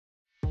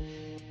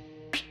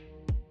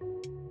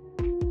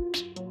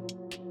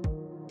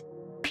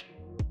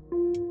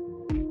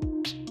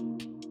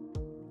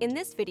In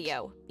this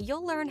video,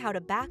 you'll learn how to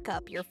back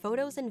up your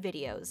photos and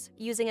videos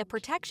using a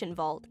protection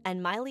vault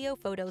and Mylio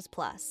Photos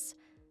Plus.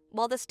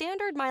 While the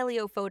standard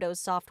Mylio Photos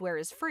software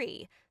is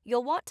free,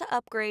 you'll want to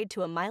upgrade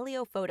to a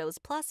Mylio Photos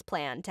Plus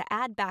plan to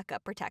add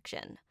backup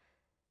protection.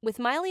 With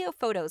Mylio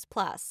Photos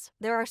Plus,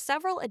 there are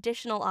several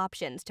additional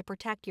options to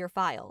protect your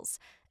files,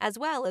 as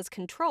well as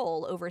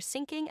control over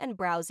syncing and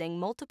browsing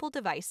multiple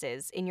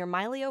devices in your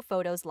Mylio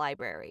Photos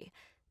library.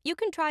 You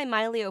can try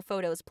Mylio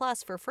Photos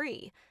Plus for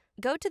free.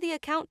 Go to the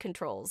account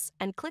controls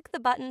and click the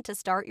button to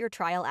start your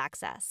trial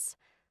access.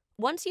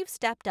 Once you've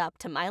stepped up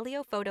to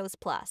Mylio Photos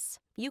Plus,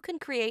 you can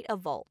create a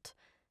vault.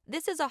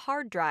 This is a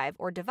hard drive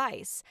or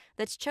device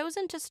that's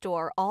chosen to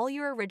store all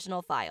your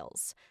original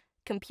files.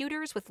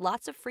 Computers with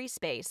lots of free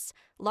space,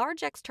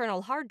 large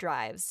external hard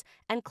drives,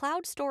 and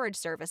cloud storage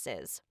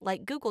services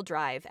like Google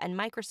Drive and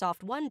Microsoft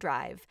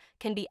OneDrive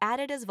can be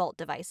added as vault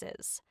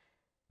devices.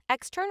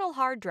 External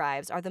hard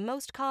drives are the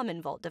most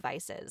common vault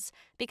devices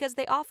because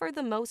they offer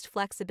the most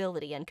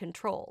flexibility and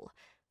control.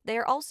 They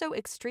are also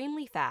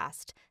extremely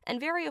fast and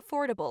very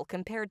affordable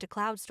compared to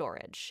cloud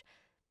storage.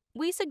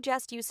 We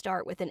suggest you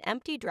start with an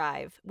empty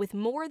drive with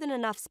more than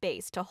enough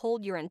space to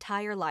hold your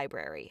entire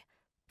library.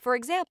 For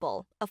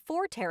example, a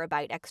 4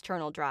 terabyte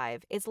external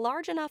drive is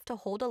large enough to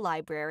hold a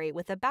library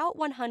with about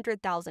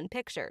 100,000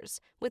 pictures,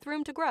 with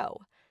room to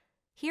grow.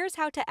 Here's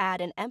how to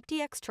add an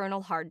empty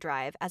external hard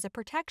drive as a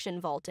protection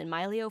vault in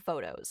Mylio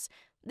Photos.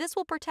 This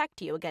will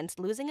protect you against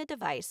losing a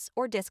device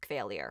or disk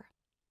failure.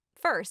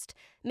 First,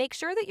 make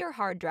sure that your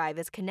hard drive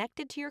is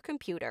connected to your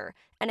computer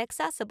and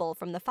accessible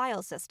from the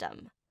file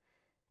system.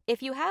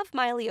 If you have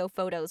Mylio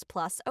Photos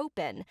Plus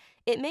open,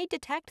 it may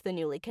detect the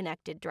newly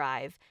connected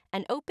drive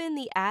and open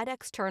the Add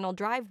External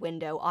Drive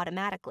window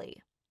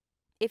automatically.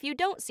 If you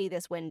don't see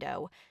this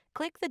window,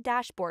 click the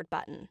Dashboard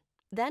button,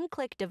 then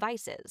click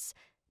Devices.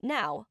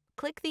 Now,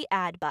 click the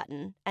Add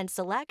button and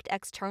select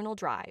External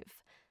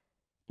Drive.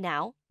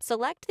 Now,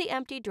 select the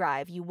empty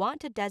drive you want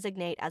to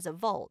designate as a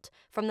vault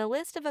from the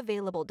list of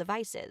available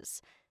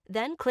devices.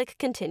 Then click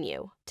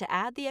Continue to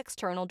add the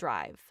external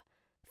drive.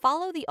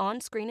 Follow the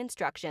on-screen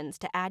instructions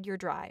to add your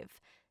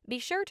drive. Be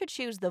sure to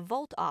choose the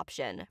Vault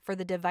option for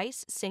the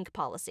device sync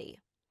policy.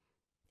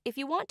 If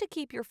you want to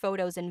keep your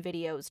photos and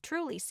videos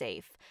truly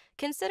safe,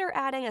 consider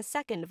adding a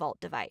second vault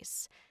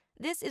device.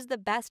 This is the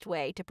best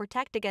way to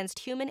protect against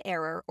human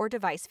error or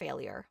device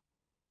failure.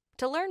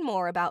 To learn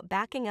more about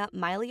backing up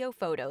Mylio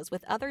Photos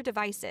with other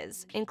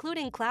devices,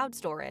 including cloud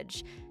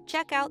storage,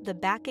 check out the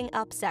Backing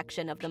Up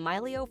section of the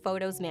Mylio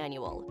Photos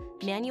Manual,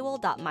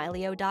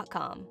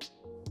 manual.mylio.com.